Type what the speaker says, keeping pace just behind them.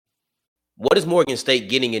What is Morgan State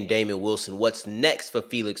getting in Damon Wilson? What's next for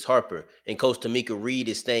Felix Harper? And Coach Tomekia Reed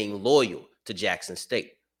is staying loyal to Jackson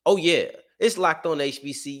State. Oh, yeah, it's Locked On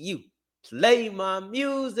HBCU. Play my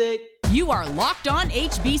music. You are Locked On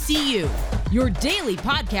HBCU, your daily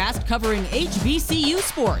podcast covering HBCU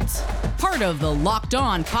sports. Part of the Locked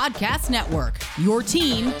On Podcast Network, your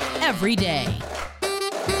team every day.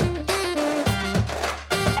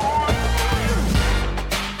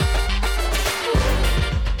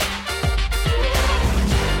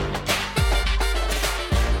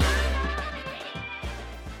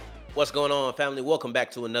 What's going on, family? Welcome back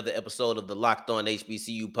to another episode of the Locked On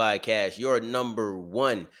HBCU podcast, your number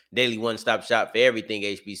one daily one-stop shop for everything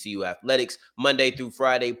HBCU athletics, Monday through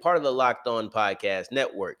Friday, part of the Locked On Podcast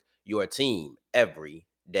Network, your team every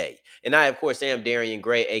day. And I, of course, am Darian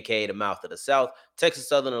Gray, a.k.a. the Mouth of the South, Texas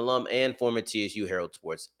Southern alum and former TSU Herald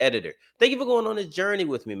Sports editor. Thank you for going on this journey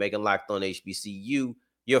with me, making Locked On HBCU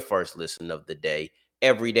your first listen of the day.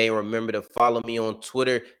 Every day, remember to follow me on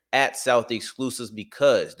Twitter at South Exclusives,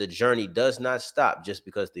 because the journey does not stop just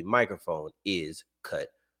because the microphone is cut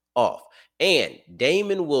off. And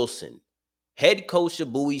Damon Wilson, head coach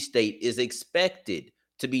of Bowie State, is expected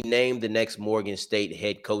to be named the next Morgan State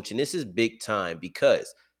head coach. And this is big time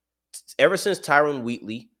because ever since Tyron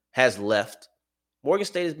Wheatley has left, Morgan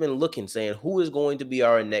State has been looking, saying, who is going to be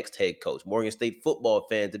our next head coach? Morgan State football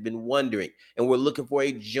fans have been wondering, and we're looking for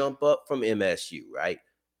a jump up from MSU, right?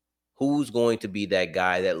 Who's going to be that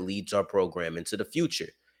guy that leads our program into the future?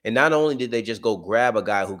 And not only did they just go grab a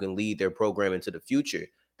guy who can lead their program into the future,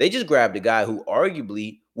 they just grabbed a guy who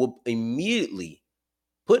arguably will immediately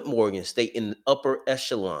put Morgan State in the upper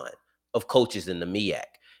echelon of coaches in the MEAC.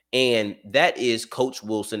 And that is Coach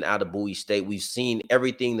Wilson out of Bowie State. We've seen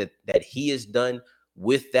everything that he has done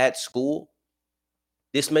with that school.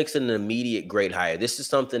 This makes it an immediate great hire. This is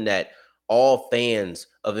something that all fans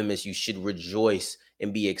of MSU should rejoice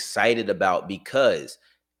and be excited about, because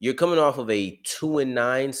you're coming off of a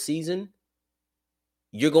 2-9 season.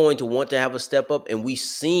 You're going to want to have a step up, and we've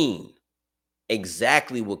seen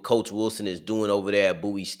exactly what Coach Wilson is doing over there at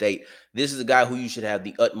Bowie State. This is a guy who you should have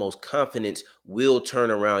the utmost confidence will turn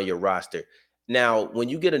around your roster. Now, when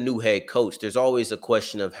you get a new head coach, there's always a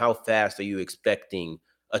question of how fast are you expecting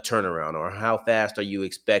a turnaround, or how fast are you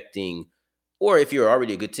expecting, or if you're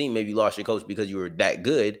already a good team, maybe you lost your coach because you were that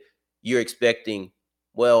good, you're expecting,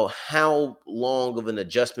 well, how long of an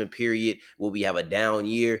adjustment period will we have a down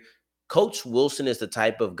year? Coach Wilson is the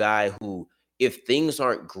type of guy who, if things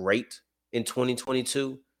aren't great in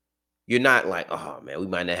 2022, you're not like, oh man, we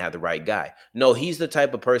might not have the right guy. No, he's the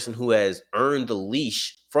type of person who has earned the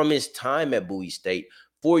leash from his time at Bowie State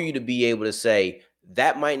for you to be able to say,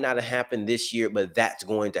 that might not have happened this year, but that's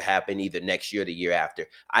going to happen either next year or the year after.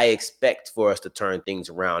 I expect for us to turn things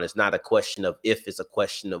around. It's not a question of if, it's a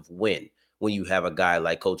question of when you have a guy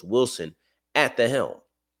like Coach Wilson at the helm.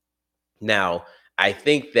 Now, I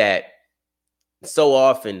think that so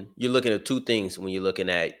often you're looking at two things when you're looking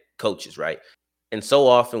at coaches, right? And so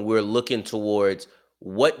often we're looking towards,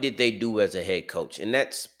 what did they do as a head coach? And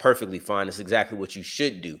that's perfectly fine. It's exactly what you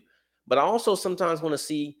should do. But I also sometimes want to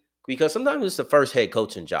see, because sometimes it's the first head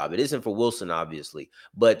coaching job. It isn't for Wilson, obviously,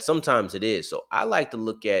 but sometimes it is. So I like to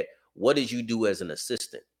look at, what did you do as an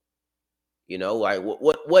assistant? You know, like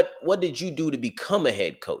what did you do to become a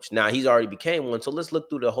head coach? Now he's already became one. So let's look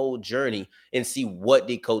through the whole journey and see, what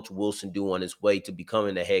did Coach Wilson do on his way to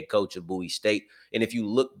becoming the head coach of Bowie State. And if you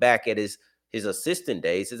look back at his assistant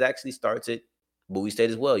days, it actually starts at Bowie State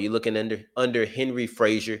as well. You're looking under Henry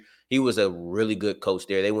Frazier. He was a really good coach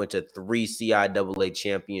there. They went to 3 CIAA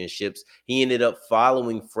championships. He ended up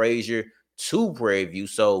following Frazier to Prairie View.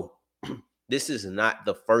 So this is not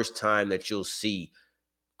the first time that you'll see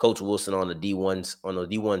Coach Wilson on the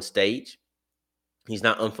D1 stage. He's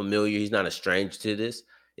not unfamiliar. He's not a stranger to this.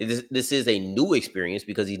 This is a new experience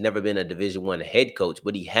because he's never been a Division I head coach,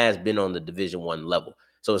 but he has been on the Division I level.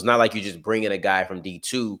 So it's not like you're just bringing a guy from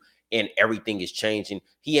D2 and everything is changing.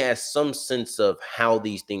 He has some sense of how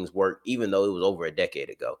these things work, even though it was over a decade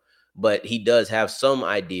ago. But he does have some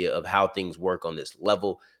idea of how things work on this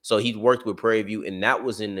level. So he's worked with Prairie View, and that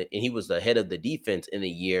was and he was the head of the defense in a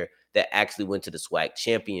year that actually went to the SWAC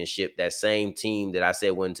championship. That same team that I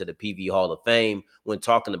said went to the PV Hall of Fame when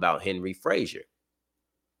talking about Henry Frazier.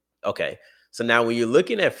 Okay, so now when you're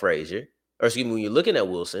looking at Frazier, when you're looking at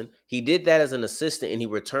Wilson, he did that as an assistant and he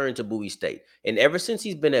returned to Bowie State. And ever since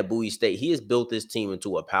he's been at Bowie State, he has built this team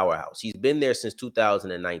into a powerhouse. He's been there since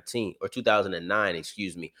 2009,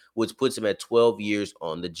 which puts him at 12 years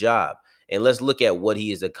on the job. And let's look at what he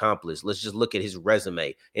has accomplished. Let's just look at his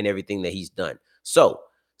resume and everything that he's done. So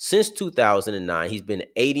since 2009, he's been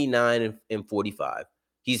 89 and 45.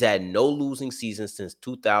 He's had no losing season since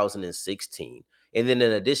 2016. And then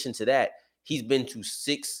in addition to that, he's been to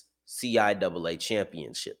 6 CIAA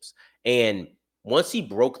championships. And once he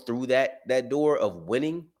broke through that door of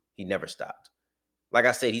winning, he never stopped. Like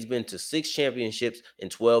I said, he's been to 6 championships in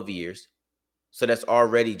 12 years. So that's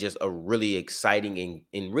already just a really exciting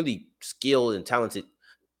and really skilled and talented.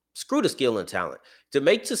 Screw the skill and talent. To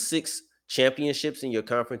make to 6 championships in your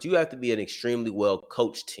conference, you have to be an extremely well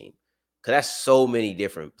coached team. Because that's so many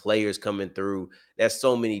different players coming through. There's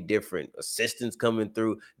so many different assistants coming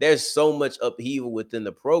through. There's so much upheaval within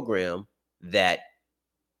the program that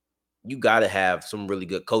you got to have some really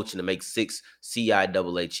good coaching to make 6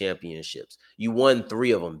 CIAA championships. You won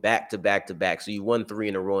 3 of them back to back to back. So you won 3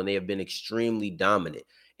 in a row, and they have been extremely dominant.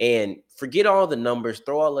 And forget all the numbers,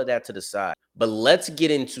 throw all of that to the side. But let's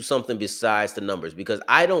get into something besides the numbers, because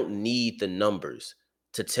I don't need the numbers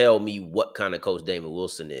to tell me what kind of coach Damon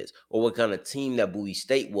Wilson is or what kind of team that Bowie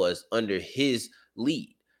State was under his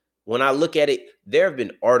lead. When I look at it, there have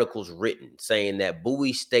been articles written saying that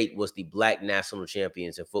Bowie State was the Black national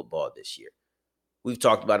champions in football this year. We've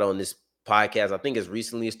talked about it on this podcast, I think as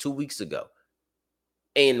recently as 2 weeks ago.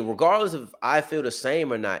 And regardless of if I feel the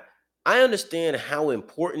same or not, I understand how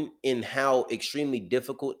important and how extremely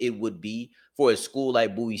difficult it would be for a school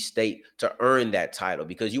like Bowie State to earn that title,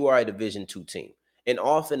 because you are a Division II team. And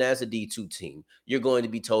often as a D2 team, you're going to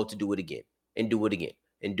be told to do it again and do it again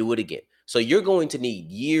and do it again. So you're going to need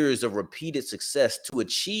years of repeated success to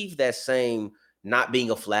achieve that same not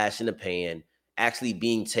being a flash in the pan, actually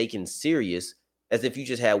being taken serious as if you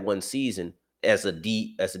just had one season as a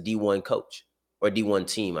D1 coach. Or D1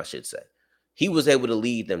 team, I should say. He was able to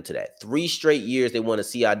lead them to that. 3 straight years they won a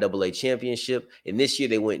CIAA championship, and this year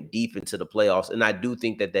they went deep into the playoffs. And I do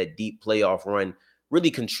think that deep playoff run really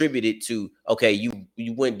contributed to, okay, you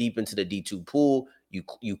went deep into the D2 pool.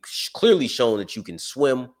 You clearly shown that you can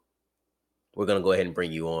swim. We're going to go ahead and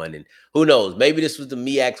bring you on. And who knows, maybe this was the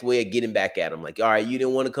MEAC's way of getting back at him. Like, all right, you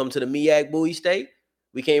didn't want to come to the MEAC, Bowie State?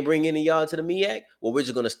 We can't bring any of y'all to the MEAC? Well, we're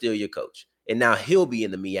just going to steal your coach. And now he'll be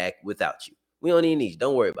in the MEAC without you. We don't even need you.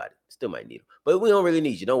 Don't worry about it. Still might need him. But we don't really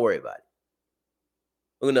need you. Don't worry about it.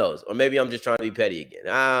 Who knows? Or maybe I'm just trying to be petty again.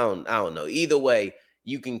 I don't know. Either way,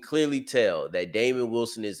 you can clearly tell that Damon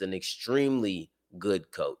Wilson is an extremely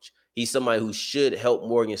good coach. He's somebody who should help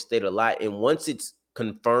Morgan State a lot. And once it's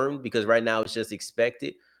confirmed, because right now it's just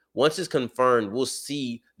expected, once it's confirmed, we'll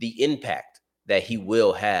see the impact that he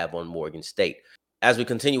will have on Morgan State. As we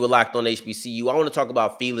continue with Locked On HBCU, I want to talk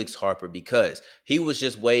about Felix Harper, because he was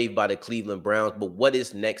just waived by the Cleveland Browns. But what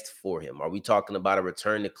is next for him? Are we talking about a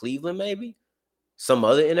return to Cleveland maybe? Some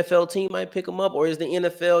other NFL team might pick him up, or is the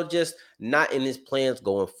NFL just not in his plans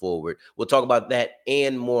going forward? We'll talk about that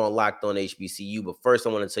and more on Locked On HBCU. But first,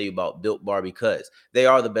 I want to tell you about Built Bar, because they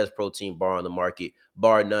are the best protein bar on the market,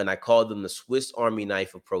 bar none. I call them the Swiss Army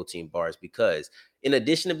knife of protein bars, because in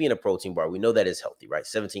addition to being a protein bar, we know that it's healthy, right?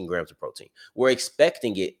 17 grams of protein. We're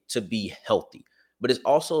expecting it to be healthy, but it's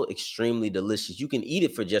also extremely delicious. You can eat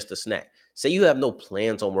it for just a snack. Say you have no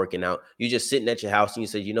plans on working out. You're just sitting at your house and you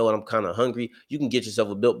say, you know what, I'm kind of hungry. You can get yourself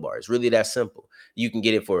a Built Bar. It's really that simple. You can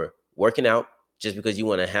get it for working out, just because you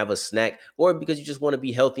want to have a snack, or because you just want to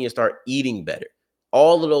be healthy and start eating better.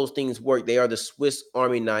 All of those things work. They are the Swiss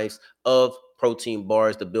Army knives of protein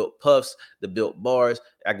bars, the Built Puffs, the Built Bars.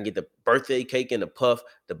 I can get the birthday cake in the puff,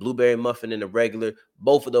 the blueberry muffin in the regular.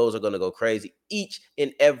 Both of those are going to go crazy each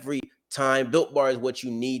and every time. Built Bar is what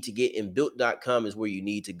you need to get, and built.com is where you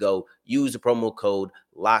need to go. Use the promo code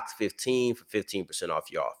LOCKS15 for 15%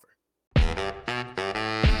 off your offer.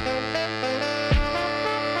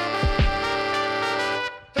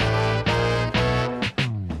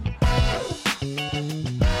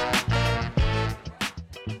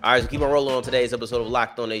 All right, so keep on rolling on today's episode of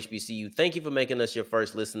Locked On HBCU. Thank you for making us your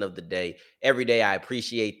first listen of the day. Every day, I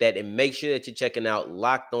appreciate that. And make sure that you're checking out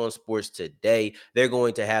Locked On Sports today. They're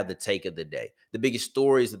going to have the take of the day, the biggest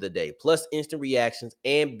stories of the day, plus instant reactions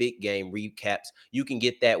and big game recaps. You can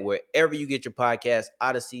get that wherever you get your podcast,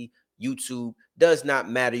 Odyssey, YouTube, does not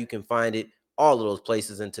matter. You can find it all of those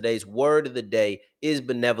places. And today's word of the day is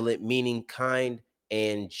benevolent, meaning kind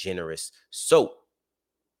and generous. So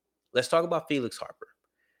let's talk about Felix Harper.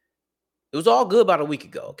 It was all good about a week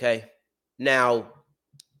ago, okay? Now,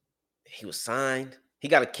 he was signed. He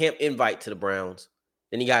got a camp invite to the Browns.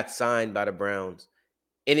 Then he got signed by the Browns.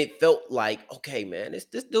 And it felt like, okay, man, this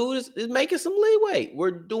dude is making some leeway.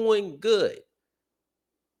 We're doing good.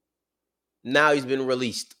 Now he's been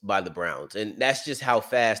released by the Browns. And that's just how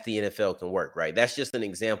fast the NFL can work, right? That's just an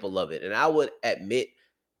example of it. And I would admit,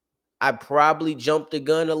 I probably jumped the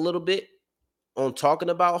gun a little bit on talking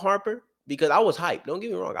about Harper, because I was hyped. Don't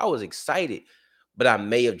get me wrong. I was excited. but I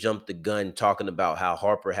may have jumped the gun talking about how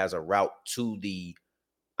Harper has a route to the,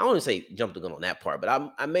 I don't want to say jump the gun on that part,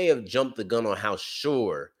 but I may have jumped the gun on how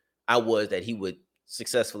sure I was that he would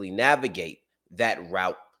successfully navigate that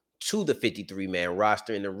route to the 53-man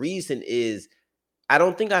roster. And the reason is I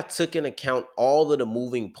don't think I took into account all of the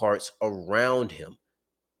moving parts around him.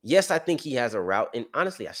 Yes, I think he has a route, and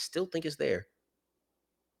honestly, I still think it's there.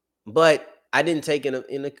 But I didn't take in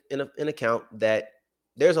account that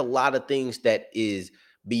there's a lot of things that is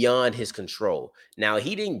beyond his control. Now,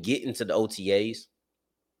 he didn't get into the OTAs,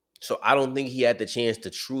 so I don't think he had the chance to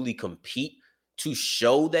truly compete to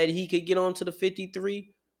show that he could get onto the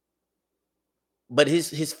 53. But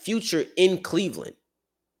his future in Cleveland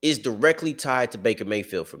is directly tied to Baker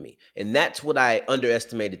Mayfield for me. And that's what I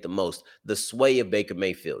underestimated the most, the sway of Baker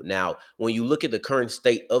Mayfield. Now, when you look at the current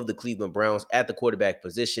state of the Cleveland Browns at the quarterback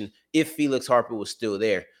position, if Felix Harper was still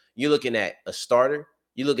there, you're looking at a starter,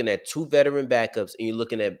 you're looking at two veteran backups, and you're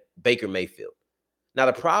looking at Baker Mayfield. Now,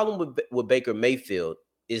 the problem with Baker Mayfield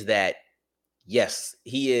is that, yes,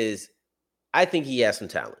 I think he has some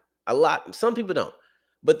talent. A lot. Some people don't.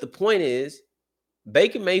 But the point is,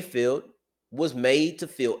 Baker Mayfield was made to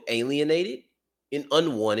feel alienated and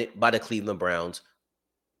unwanted by the Cleveland Browns,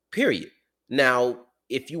 period. Now,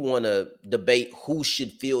 if you want to debate who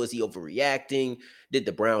should feel, is he overreacting? Did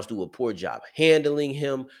the Browns do a poor job handling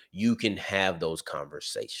him? You can have those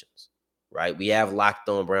conversations, right? We have Locked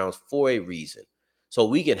On Browns for a reason. So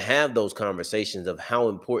we can have those conversations of how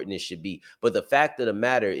important it should be. But the fact of the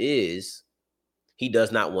matter is, he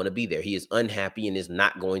does not want to be there. He is unhappy and is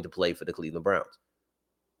not going to play for the Cleveland Browns.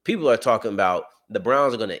 People are talking about the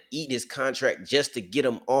Browns are going to eat his contract just to get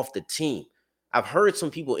him off the team. I've heard some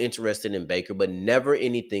people interested in Baker, but never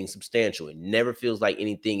anything substantial. It never feels like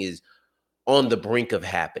anything is on the brink of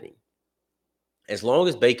happening. As long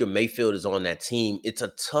as Baker Mayfield is on that team, it's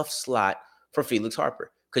a tough slot for Felix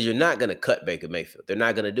Harper because you're not going to cut Baker Mayfield. They're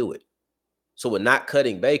not going to do it. So with not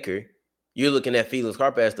cutting Baker, you're looking at Felix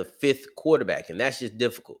Harper as the fifth quarterback, and that's just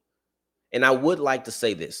difficult. And I would like to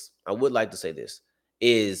say this.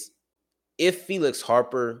 Is if Felix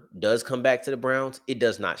Harper does come back to the Browns, it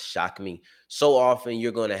does not shock me. So often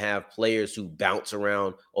you're going to have players who bounce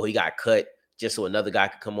around. Oh, he got cut just so another guy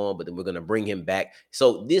could come on, but then we're going to bring him back.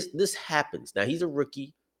 So this happens. Now, he's a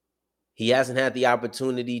rookie. He hasn't had the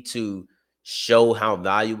opportunity to show how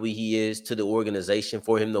valuable he is to the organization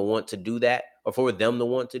for him to want to do that or for them to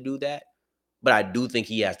want to do that. But I do think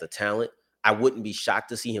he has the talent. I wouldn't be shocked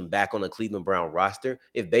to see him back on the Cleveland Brown roster.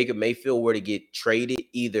 If Baker Mayfield were to get traded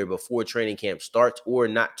either before training camp starts or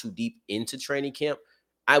not too deep into training camp,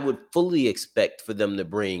 I would fully expect for them to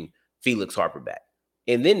bring Felix Harper back.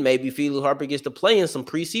 And then maybe Felix Harper gets to play in some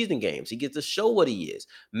preseason games. He gets to show what he is.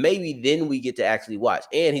 Maybe then we get to actually watch.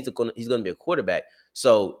 And he's going to be a quarterback.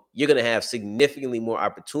 So you're going to have significantly more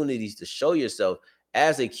opportunities to show yourself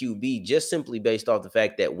as a QB just simply based off the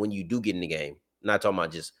fact that when you do get in the game, not talking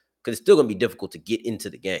about just because it's still going to be difficult to get into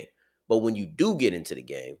the game. But when you do get into the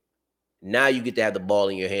game, now you get to have the ball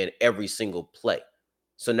in your hand every single play.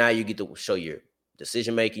 So now you get to show your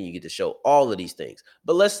decision-making. You get to show all of these things.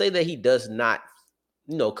 But let's say that he does not,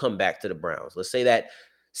 come back to the Browns. Let's say that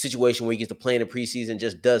situation where he gets to play in the preseason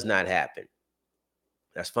just does not happen.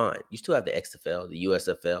 That's fine. You still have the XFL, the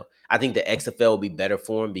USFL. I think the XFL will be better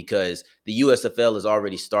for him because the USFL is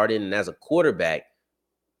already started. And as a quarterback,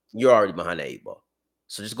 you're already behind the 8 ball.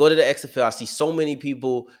 So just go to the XFL. I see so many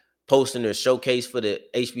people posting their showcase for the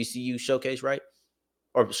HBCU showcase, right?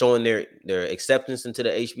 Or showing their acceptance into the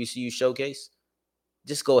HBCU showcase.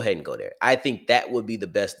 Just go ahead and go there. I think that would be the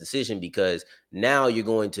best decision because now you're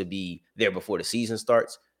going to be there before the season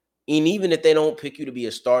starts. And even if they don't pick you to be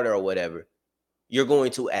a starter or whatever, you're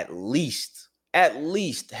going to at least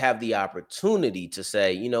have the opportunity to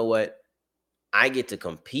say, you know what? I get to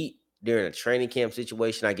compete during a training camp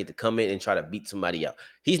situation. I get to come in and try to beat somebody out.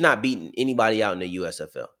 He's not beating anybody out in the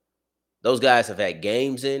USFL. Those guys have had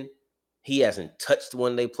games in. He hasn't touched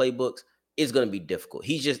one of their playbooks. It's going to be difficult.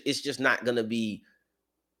 It's just not going to be,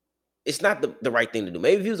 it's not the right thing to do.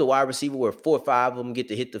 Maybe if he was a wide receiver where 4 or 5 of them get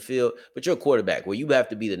to hit the field, but you're a quarterback where you have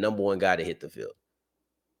to be the number one guy to hit the field.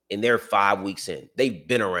 And they're 5 weeks in. They've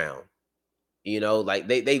been around. Like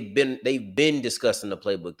they've been discussing the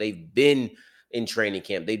playbook. They've been in training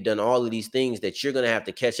camp. They've done all of these things that you're going to have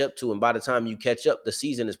to catch up to. And by the time you catch up, the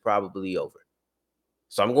season is probably over.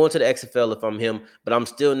 So I'm going to the XFL if I'm him, but I'm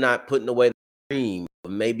still not putting away the dream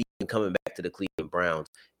of maybe coming back to the Cleveland Browns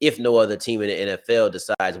if no other team in the NFL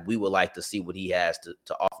decides we would like to see what he has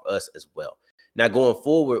to offer us as well. Now, going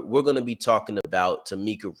forward, we're going to be talking about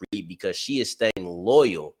Tomekia Reed because she is staying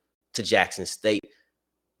loyal to Jackson State.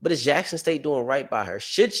 But is Jackson State doing right by her?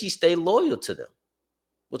 Should she stay loyal to them?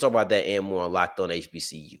 We'll talk about that and more on Locked On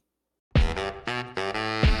HBCU.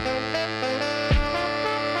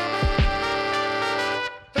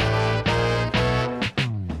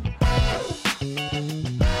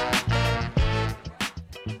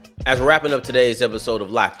 As we're wrapping up today's episode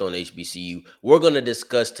of Locked On HBCU, we're going to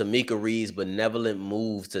discuss Tomekia Reed's benevolent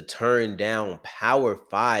moves to turn down Power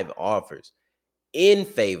 5 offers in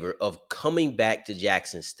favor of coming back to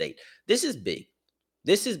Jackson State. This is big.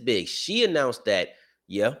 This is big. She announced that,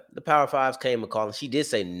 yeah, the Power 5s came a calling. She did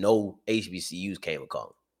say no HBCUs came a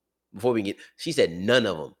calling. She said none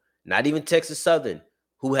of them, not even Texas Southern,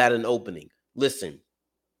 who had an opening. Listen,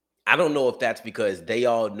 I don't know if that's because they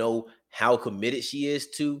all know how committed she is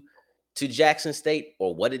to Jackson State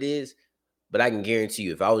or what it is, but I can guarantee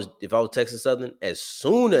you, if I was Texas Southern, as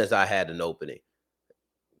soon as I had an opening,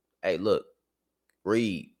 hey, look,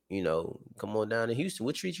 Reed, come on down to Houston.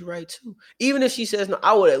 We'll treat you right too. Even if she says no,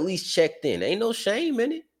 I would at least check in. Ain't no shame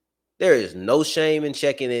in it. There is no shame in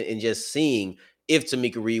checking in and just seeing if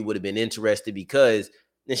Tomekia Reed would have been interested, because,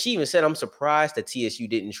 and she even said, I'm surprised that TSU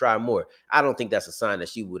didn't try more. I don't think that's a sign that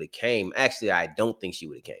she would have came. Actually, I don't think she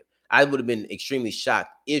would have came. I would have been extremely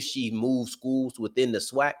shocked if she moved schools within the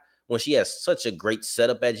SWAC when she has such a great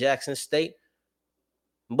setup at Jackson State.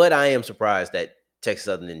 But I am surprised that Texas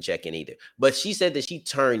Southern didn't check in either. But she said that she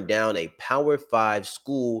turned down a Power 5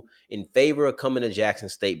 school in favor of coming to Jackson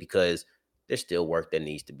State because there's still work that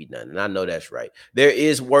needs to be done. And I know that's right. There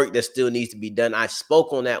is work that still needs to be done. I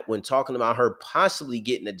spoke on that when talking about her possibly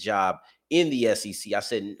getting a job in the SEC. I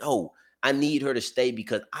said, no, I need her to stay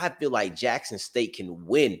because I feel like Jackson State can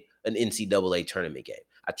win an NCAA tournament game.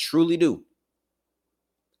 I truly do.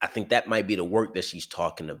 I think that might be the work that she's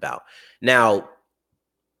talking about. Now,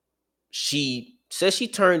 she says she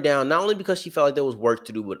turned down not only because she felt like there was work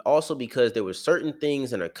to do, but also because there were certain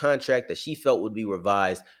things in her contract that she felt would be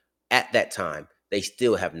revised at that time. They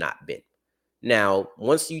still have not been. Now,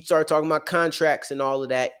 once you start talking about contracts and all of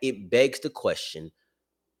that, it begs the question,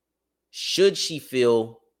 should she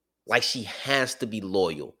feel like she has to be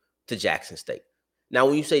loyal to Jackson State? Now,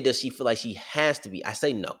 when you say, does she feel like she has to be? I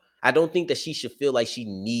say no. I don't think that she should feel like she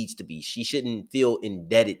needs to be. She shouldn't feel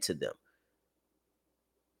indebted to them.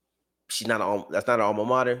 That's not her alma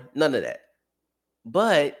mater, none of that.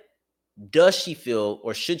 But does she feel,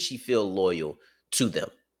 or should she feel loyal to them?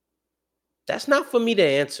 That's not for me to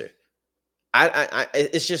answer.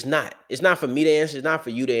 It's just not. It's not for me to answer. It's not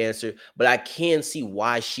for you to answer. But I can see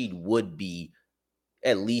why she would be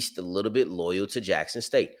at least a little bit loyal to Jackson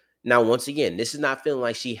State. Now, once again, this is not feeling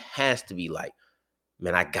like she has to be like,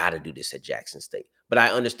 man, I got to do this at Jackson State. But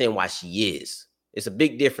I understand why she is. It's a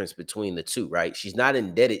big difference between the two, right? She's not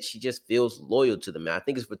indebted. She just feels loyal to them. And I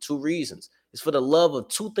think it's for two reasons. It's for the love of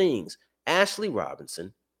two things: Ashley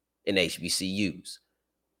Robinson and HBCUs.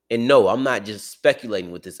 And no, I'm not just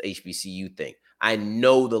speculating with this HBCU thing. I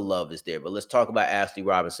know the love is there, but let's talk about Ashley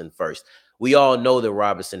Robinson first. We all know that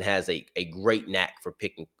Robinson has a great knack for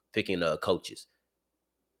picking coaches.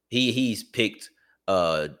 He's picked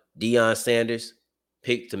Deion Sanders,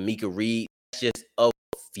 picked Tomekia Reed. That's just a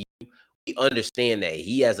few. We understand that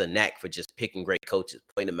he has a knack for just picking great coaches,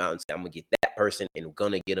 pointing them out and saying, I'm going to get that person and I'm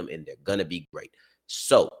going to get them and they're going to be great.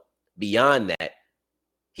 So beyond that,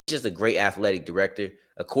 he's just a great athletic director.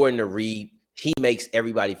 According to Reed, he makes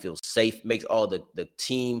everybody feel safe, makes all the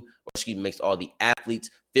team, makes all the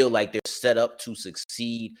athletes feel like they're set up to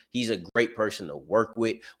succeed. He's a great person to work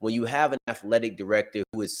with. When you have an athletic director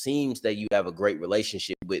who it seems that you have a great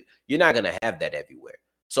relationship with, you're not going to have that everywhere.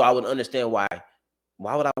 So I would understand why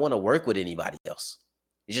would I want to work with anybody else?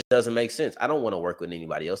 It just doesn't make sense. I don't want to work with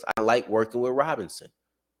anybody else. I like working with Robinson.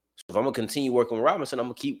 So if I'm going to continue working with Robinson, I'm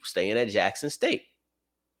going to keep staying at Jackson State.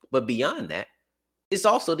 But beyond that, it's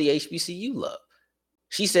also the HBCU love.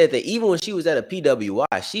 She said that even when she was at a PWI,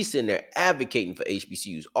 she's sitting there advocating for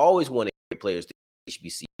HBCUs, always wanting players to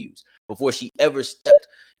HBCUs before she ever stepped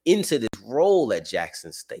into this role at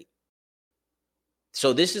Jackson State.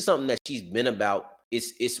 So this is something that she's been about.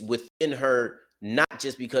 It's within her, not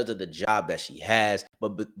just because of the job that she has,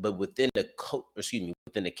 but within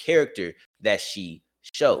within the character that she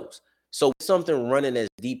shows. So with something running as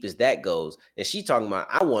deep as that goes, and she talking about,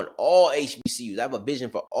 I want all HBCUs. I have a vision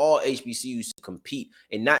for all HBCUs to compete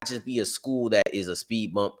and not just be a school that is a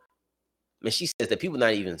speed bump. I mean, she says that people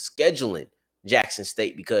not even scheduling Jackson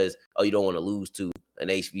State because, oh, you don't want to lose to an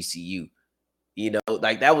HBCU.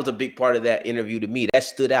 Like that was a big part of that interview to me. That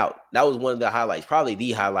stood out. That was one of the highlights, probably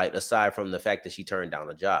the highlight, aside from the fact that she turned down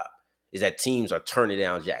a job, is that teams are turning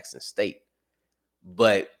down Jackson State.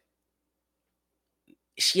 But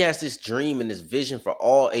she has this dream and this vision for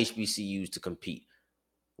all HBCUs to compete.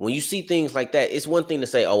 When you see things like that, it's one thing to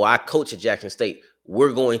say, oh, I coach at Jackson State.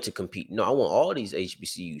 we're going to compete. No, I want all these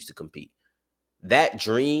HBCUs to compete. That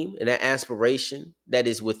dream and that aspiration that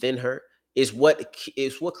is within her is what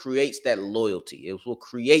creates that loyalty. It's what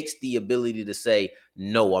creates the ability to say,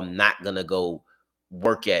 no, I'm not gonna go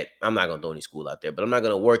I'm not gonna do any school out there, but I'm not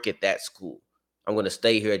gonna work at that school. I'm gonna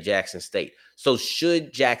stay here at Jackson State. So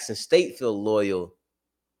should Jackson State feel loyal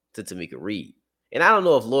to Tomekia Reed? And I don't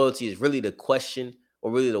know if loyalty is really the question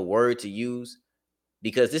or really the word to use,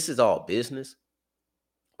 because this is all business.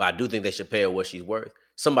 But I do think they should pay her what she's worth.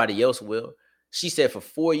 Somebody else will. She said for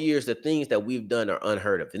 4 years, the things that we've done are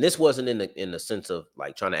unheard of. And this wasn't in the sense of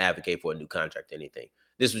like trying to advocate for a new contract or anything.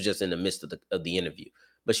 This was just in the midst of the interview.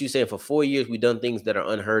 But she was saying for 4 years, we've done things that are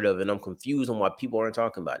unheard of, and I'm confused on why people aren't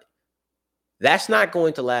talking about it. That's not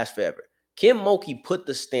going to last forever. Kim Mulkey put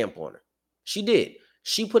the stamp on her. She did.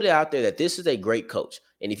 She put it out there that this is a great coach.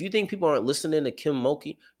 And if you think people aren't listening to Kim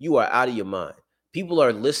Mulkey, you are out of your mind. People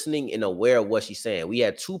are listening and aware of what she's saying. We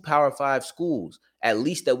had 2 Power 5 schools, at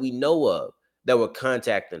least that we know of, that were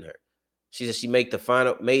contacting her. She said she made the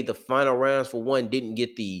final rounds for one, didn't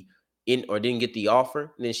get the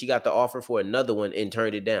offer, and then she got the offer for another one and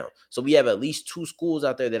turned it down. So we have at least 2 schools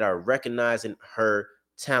out there that are recognizing her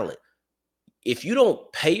talent. If you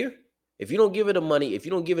don't pay her, if you don't give her the money, if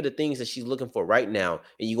you don't give her the things that she's looking for right now,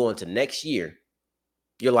 and you go into next year,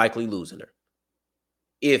 you're likely losing her.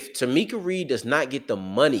 If Tomekia Reed does not get the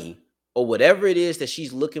money or whatever it is that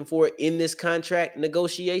she's looking for in this contract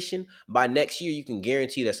negotiation, by next year, you can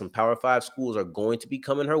guarantee that some Power 5 schools are going to be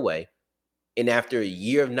coming her way. And after a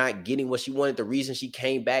year of not getting what she wanted, the reason she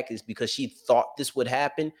came back is because she thought this would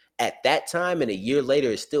happen at that time, and a year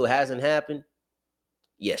later, it still hasn't happened.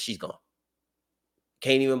 Yeah, she's gone.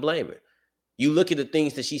 Can't even blame her. You look at the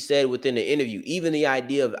things that she said within the interview, even the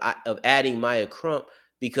idea of adding Maya Crump,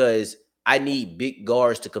 because I need big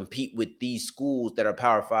guards to compete with these schools that are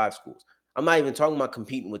Power 5 schools. I'm not even talking about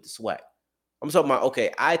competing with the SWAC. I'm talking about,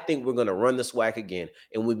 okay, I think we're going to run the SWAC again.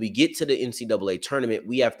 And when we get to the NCAA tournament,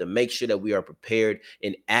 we have to make sure that we are prepared,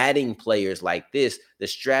 and adding players like this, the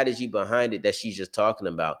strategy behind it that she's just talking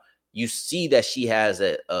about. You see that she has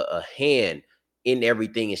a hand in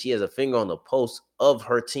everything, and she has a finger on the pulse of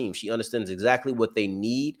her team. She understands exactly what they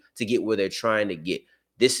need to get where they're trying to get.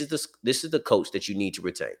 This is the coach that you need to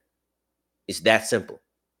retain. It's that simple.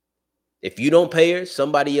 If you don't pay her,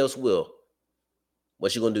 somebody else will.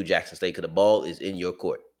 What you gonna do, Jackson State? Because the ball is in your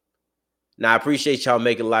court. Now, I appreciate y'all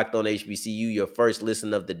making Locked On HBCU your first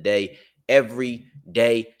listen of the day every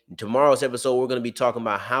day. In tomorrow's episode, we're going to be talking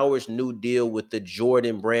about Howard's new deal with the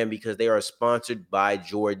Jordan brand, because they are sponsored by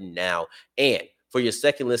Jordan now. And for your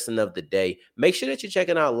second listen of the day, make sure that you're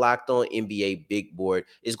checking out Locked On NBA Big Board.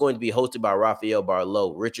 It's going to be hosted by Rafael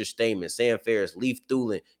Barlow, Richard Stamen, Sam Ferris, Leif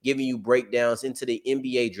Thulin, giving you breakdowns into the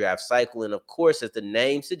NBA draft cycle. And of course, as the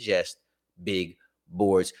name suggests, big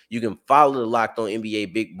boards. You can follow the Locked On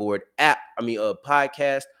NBA Big Board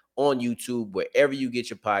podcast on YouTube, wherever you get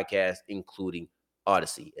your podcast, including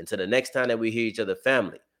Odyssey. Until the next time that we hear each other,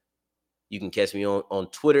 family, you can catch me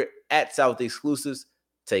on Twitter at South Exclusives.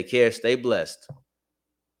 Take care. Stay blessed.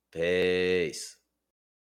 Peace.